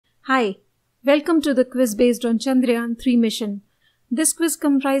Hi, welcome to the quiz based on Chandrayaan3 mission. This quiz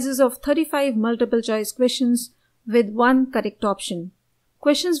comprises of 35 multiple choice questions with one correct option.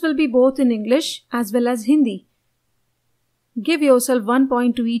 Questions will be both in English as well as Hindi. Give yourself 1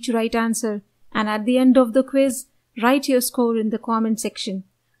 point to each right answer, and at the end of the quiz, write your score in the comment section.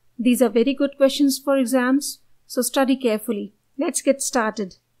 These are very good questions for exams, so study carefully. Let's get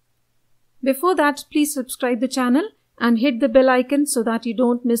started. Before that, please subscribe the channel and hit the bell icon so that you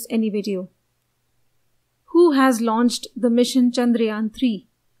don't miss any video. Who has launched the mission Chandrayaan3?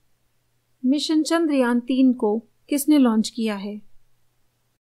 Mission Chandrayaan-3 को किसने launch किया है?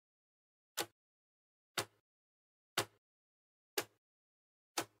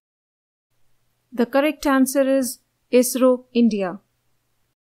 The correct answer is ISRO, India.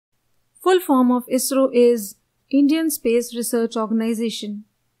 Full form of ISRO is Indian Space Research Organization.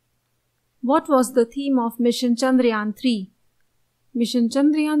 What was the theme of mission Chandrayaan3? Mission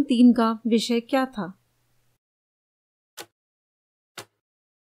Chandrayaan-3 का विषय क्या था?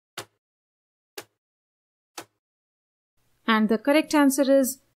 And the correct answer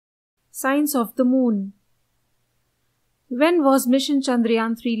is Science of the Moon. When was mission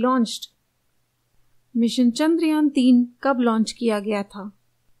Chandrayaan3 launched? Mission Chandrayaan-3 कब launch किया गया था?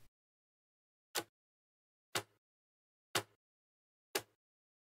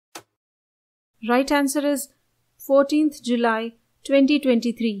 Right answer is 14th July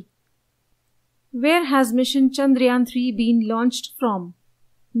 2023. Where has mission Chandrayaan3 been launched from?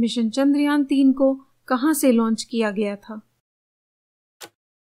 Mission Chandrayaan-3 को कहां से लॉन्च किया गया था?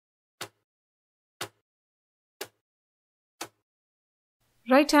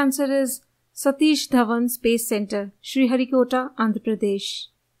 Right answer is Satish Dhawan Space Center, Sriharikota, Andhra Pradesh.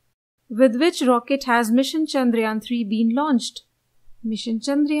 With which rocket has mission Chandrayaan3 been launched? Mission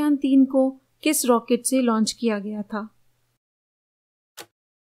Chandrayaan-3 को किस rocket से launch किया गया था?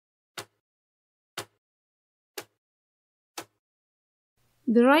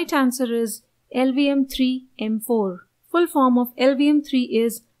 The right answer is LVM-3M4. Full form of LVM-3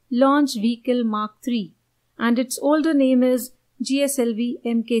 is Launch Vehicle Mark III, and its older name is GSLV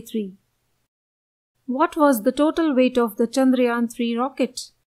Mk3. What was the total weight of the Chandrayaan-3 rocket?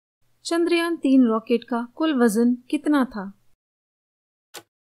 Chandrayaan-3 rocket का कुल वजन कितना था?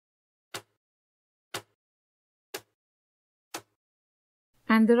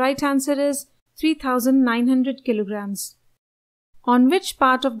 And the right answer is 3,900 kilograms. On which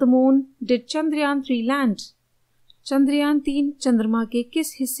part of the moon did Chandrayaan-3 land? Chandrayaan-3 चंद्रमा के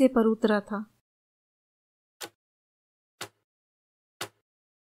किस हिस्से पर उतरा था?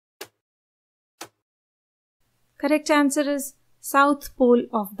 Correct answer is South Pole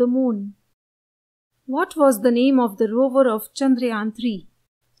of the Moon. What was the name of the rover of Chandrayaan-3?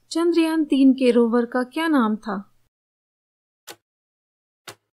 Chandrayaan-3 के rover का क्या नाम था?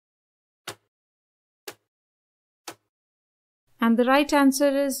 And the right answer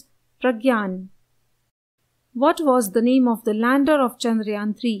is Pragyan. What was the name of the lander of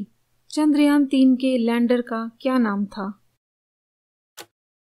Chandrayaan-3? Chandrayaan-3 के lander का क्या नाम था?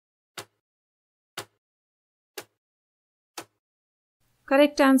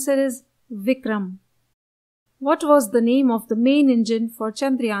 Correct answer is Vikram. What was the name of the main engine for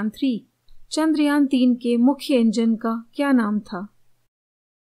Chandrayaan-3? Chandrayaan-3 के मुख्य इंजन का क्या नाम था?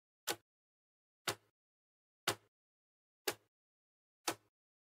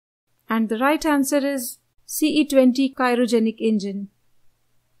 And the right answer is CE-20 cryogenic engine.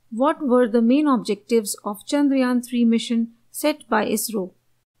 What were the main objectives of Chandrayaan-3 mission set by ISRO?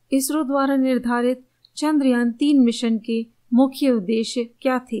 ISRO द्वारा निर्धारित Chandrayaan-3 mission के मुख्य उद्देश्य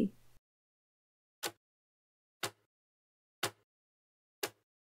क्या थे?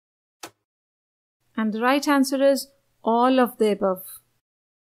 And the right answer is all of the above.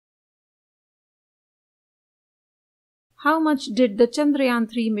 How much did the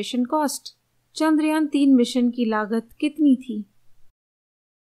Chandrayaan-3 mission cost? Chandrayaan-3 mission की लागत कितनी थी?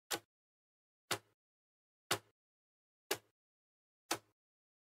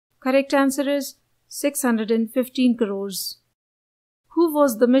 Correct answer is 615 crores. Who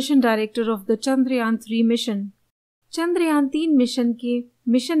was the mission director of the Chandrayaan-3 mission? Chandrayaan-3 mission के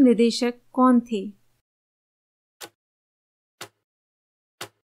mission निदेशक कौन थे?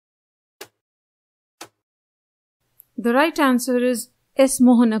 The right answer is S.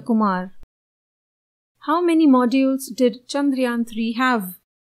 Mohana Kumar. How many modules did Chandrayaan-3 have?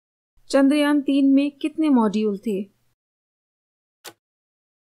 Chandrayaan-3 में कितने मॉड्यूल थे?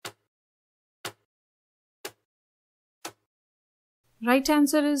 Right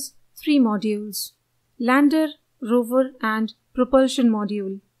answer is 3 modules. Lander, rover and propulsion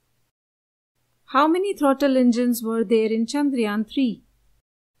module. How many throttle engines were there in Chandrayaan-3?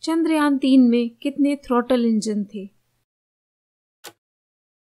 Chandrayaan 3 में कितने throttle engine थे?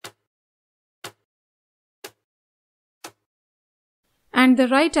 And the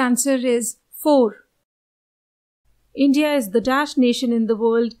right answer is 4. India is the dash nation in the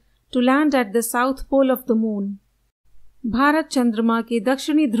world to land at the south pole of the moon. Bharat चंद्रमा के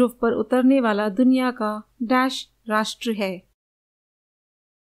दक्षिणी ध्रुव पर उतरने वाला दुनिया का डैश राष्ट्र है.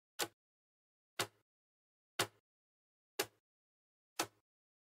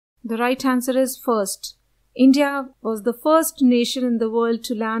 The right answer is first. India was the first nation in the world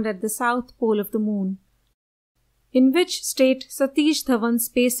to land at the south pole of the moon. In which state Satish Dhawan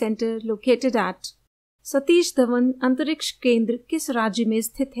Space Center located at? Satish Dhawan अंतरिक्ष केंद्र किस राज्य में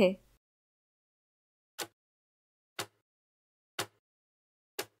स्थित है?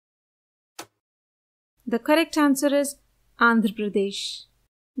 The correct answer is Andhra Pradesh.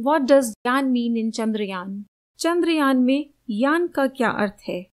 What does Yan mean in Chandrayaan? Chandrayaan में यान का क्या अर्थ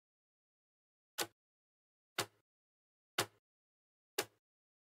है?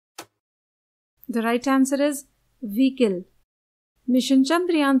 The right answer is vehicle. Mission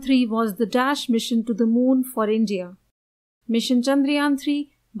Chandrayaan3 was the dash mission to the moon for India. Mission Chandrayaan3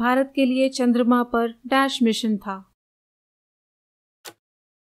 Bharat के लिए चंद्रमा पर डैश मिशन था.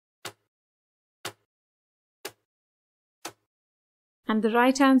 And the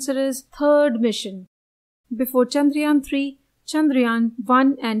right answer is third mission. Before Chandrayaan3, Chandrayaan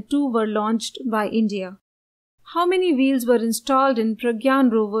 1 and 2 were launched by India. How many wheels were installed in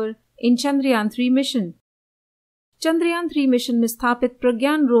Pragyan rover in Chandrayaan3 mission? Chandrayaan 3 mission में स्थापित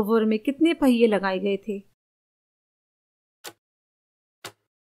प्रज्ञान rover में कितने पहिए लगाए गए थे?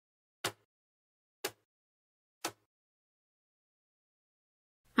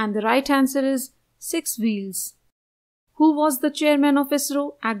 And the right answer is 6 wheels. Who was the chairman of ISRO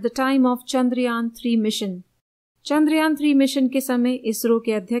at the time of Chandrayaan 3 mission? Chandrayaan 3 mission के समय इसरो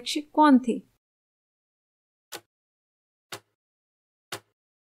के अध्यक्ष कौन थे?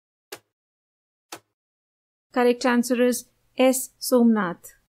 Correct answer is S. Somnath.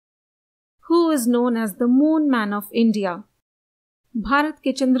 Who is known as the Moon Man of India? Bharat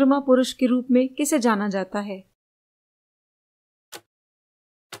के चंद्रमा पुरुष के रूप में किसे जाना जाता है?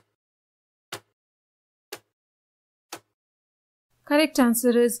 Correct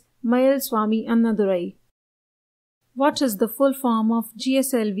answer is Mayal Swami Annadurai. What is the full form of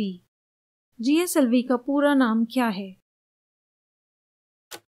GSLV? GSLV का पूरा नाम क्या है?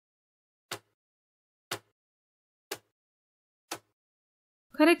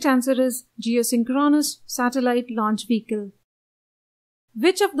 Correct answer is Geosynchronous Satellite Launch Vehicle.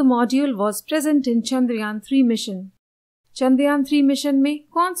 Which of the module was present in Chandrayaan 3 mission? Chandrayaan 3 mission में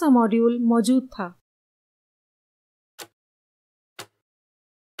कौन सा module मौजूद था?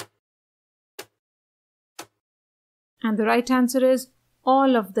 And the right answer is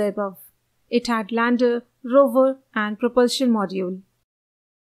all of the above. It had lander, rover and propulsion module.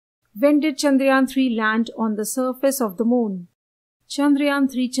 When did Chandrayaan 3 land on the surface of the moon? Chandrayaan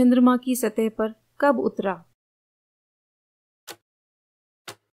 3 चंद्रमा की सतह पर कब उतरा?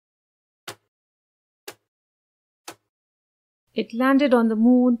 It landed on the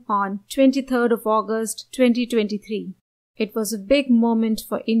moon on 23rd of August 2023. It was a big moment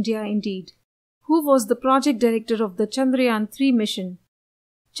for India indeed. Who was the project director of the Chandrayaan 3 mission?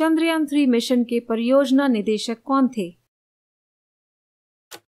 Chandrayaan 3 mission के परियोजना निदेशक कौन थे?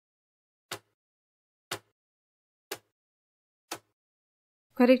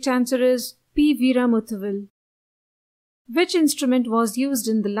 Correct answer is P. Veeramuthuval. Which instrument was used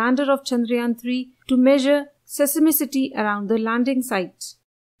in the lander of Chandrayaan 3 to measure seismicity around the landing site?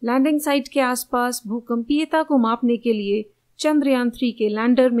 Landing site के आसपास भूकंपीयता को मापने के लिए चंद्रयान 3 के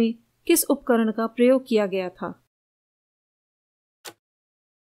लैंडर में किस उपकरण का प्रयोग किया गया था?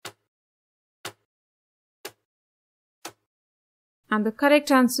 And the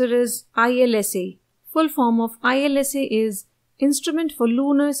correct answer is ILSA. Full form of ILSA is Instrument for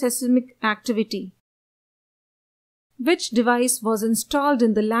Lunar Seismic Activity. Which device was installed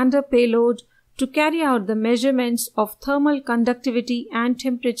in the lander payload to carry out the measurements of thermal conductivity and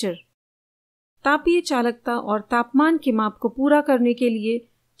temperature? तापीय चालकता और तापमान के माप को पूरा करने के लिए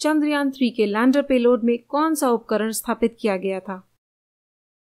चंद्रयान 3 के लैंडर पेलोड में कौन सा उपकरण स्थापित किया गया था?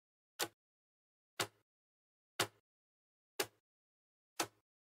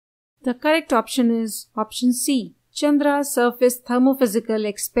 The correct option is option C. Chandra Surface Thermophysical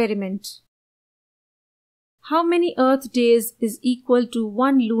Experiment. How many Earth days is equal to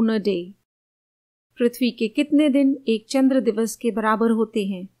 1 lunar day? पृथ्वी के कितने दिन एक चंद्र दिवस के बराबर होते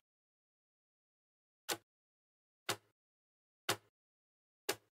हैं?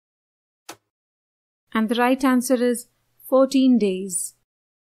 And the right answer is 14 days.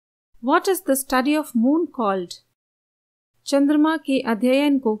 What is the study of moon called? चंद्रमा के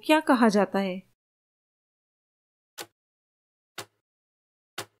अध्ययन को क्या कहा जाता है?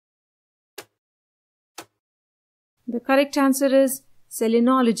 The correct answer is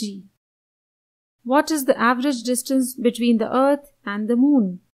selenology. What is the average distance between the Earth and the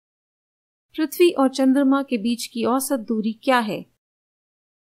Moon? पृथ्वी और चंद्रमा के बीच की औसत दूरी क्या है?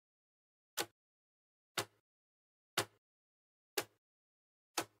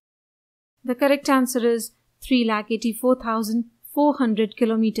 The correct answer is 3,84,400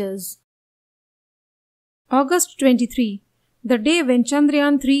 kilometers. August 23, the day when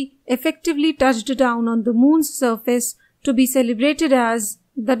Chandrayaan3 effectively touched down on the moon's surface, to be celebrated as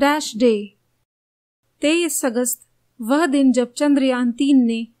the Dash Day. 23 अगस्त वह दिन जब चंद्रयान 3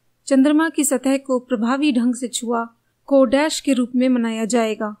 ने चंद्रमा की सतह को प्रभावी ढंग से छुआ को डैश के रूप में मनाया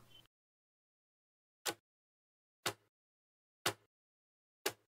जाएगा.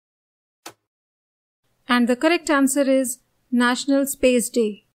 And the correct answer is National Space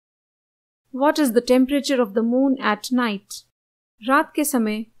Day. What is the temperature of the moon at night? रात के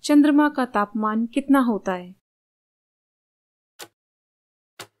समय चंद्रमा का तापमान कितना होता है?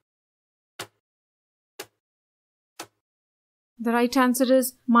 The right answer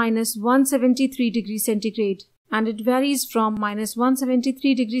is -173 degrees centigrade, and it varies from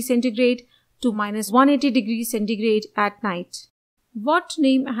 -173 degrees centigrade to -180 degrees centigrade at night. What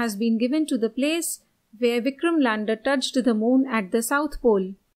name has been given to the place where Vikram lander touched the moon at the South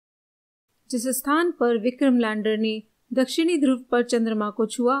Pole? जिस स्थान पर Vikram lander ने दक्षिणी ध्रुव पर चंद्रमा को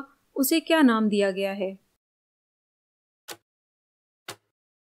छुआ, उसे क्या नाम दिया गया है?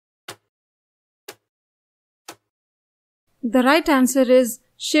 The right answer is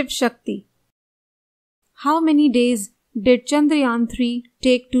Shiv Shakti. How many days did Chandrayaan3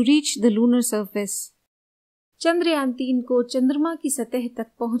 take to reach the lunar surface? Chandrayaan 3 को चंद्रमा की सतह तक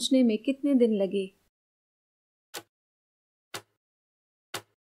पहुंचने में कितने दिन लगे?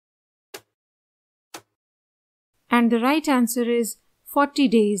 And the right answer is 40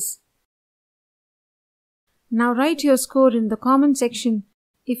 days. Now write your score in the comment section.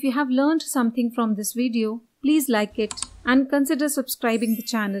 If you have learned something from this video, please like it and consider subscribing the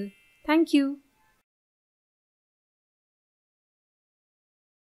channel. Thank you.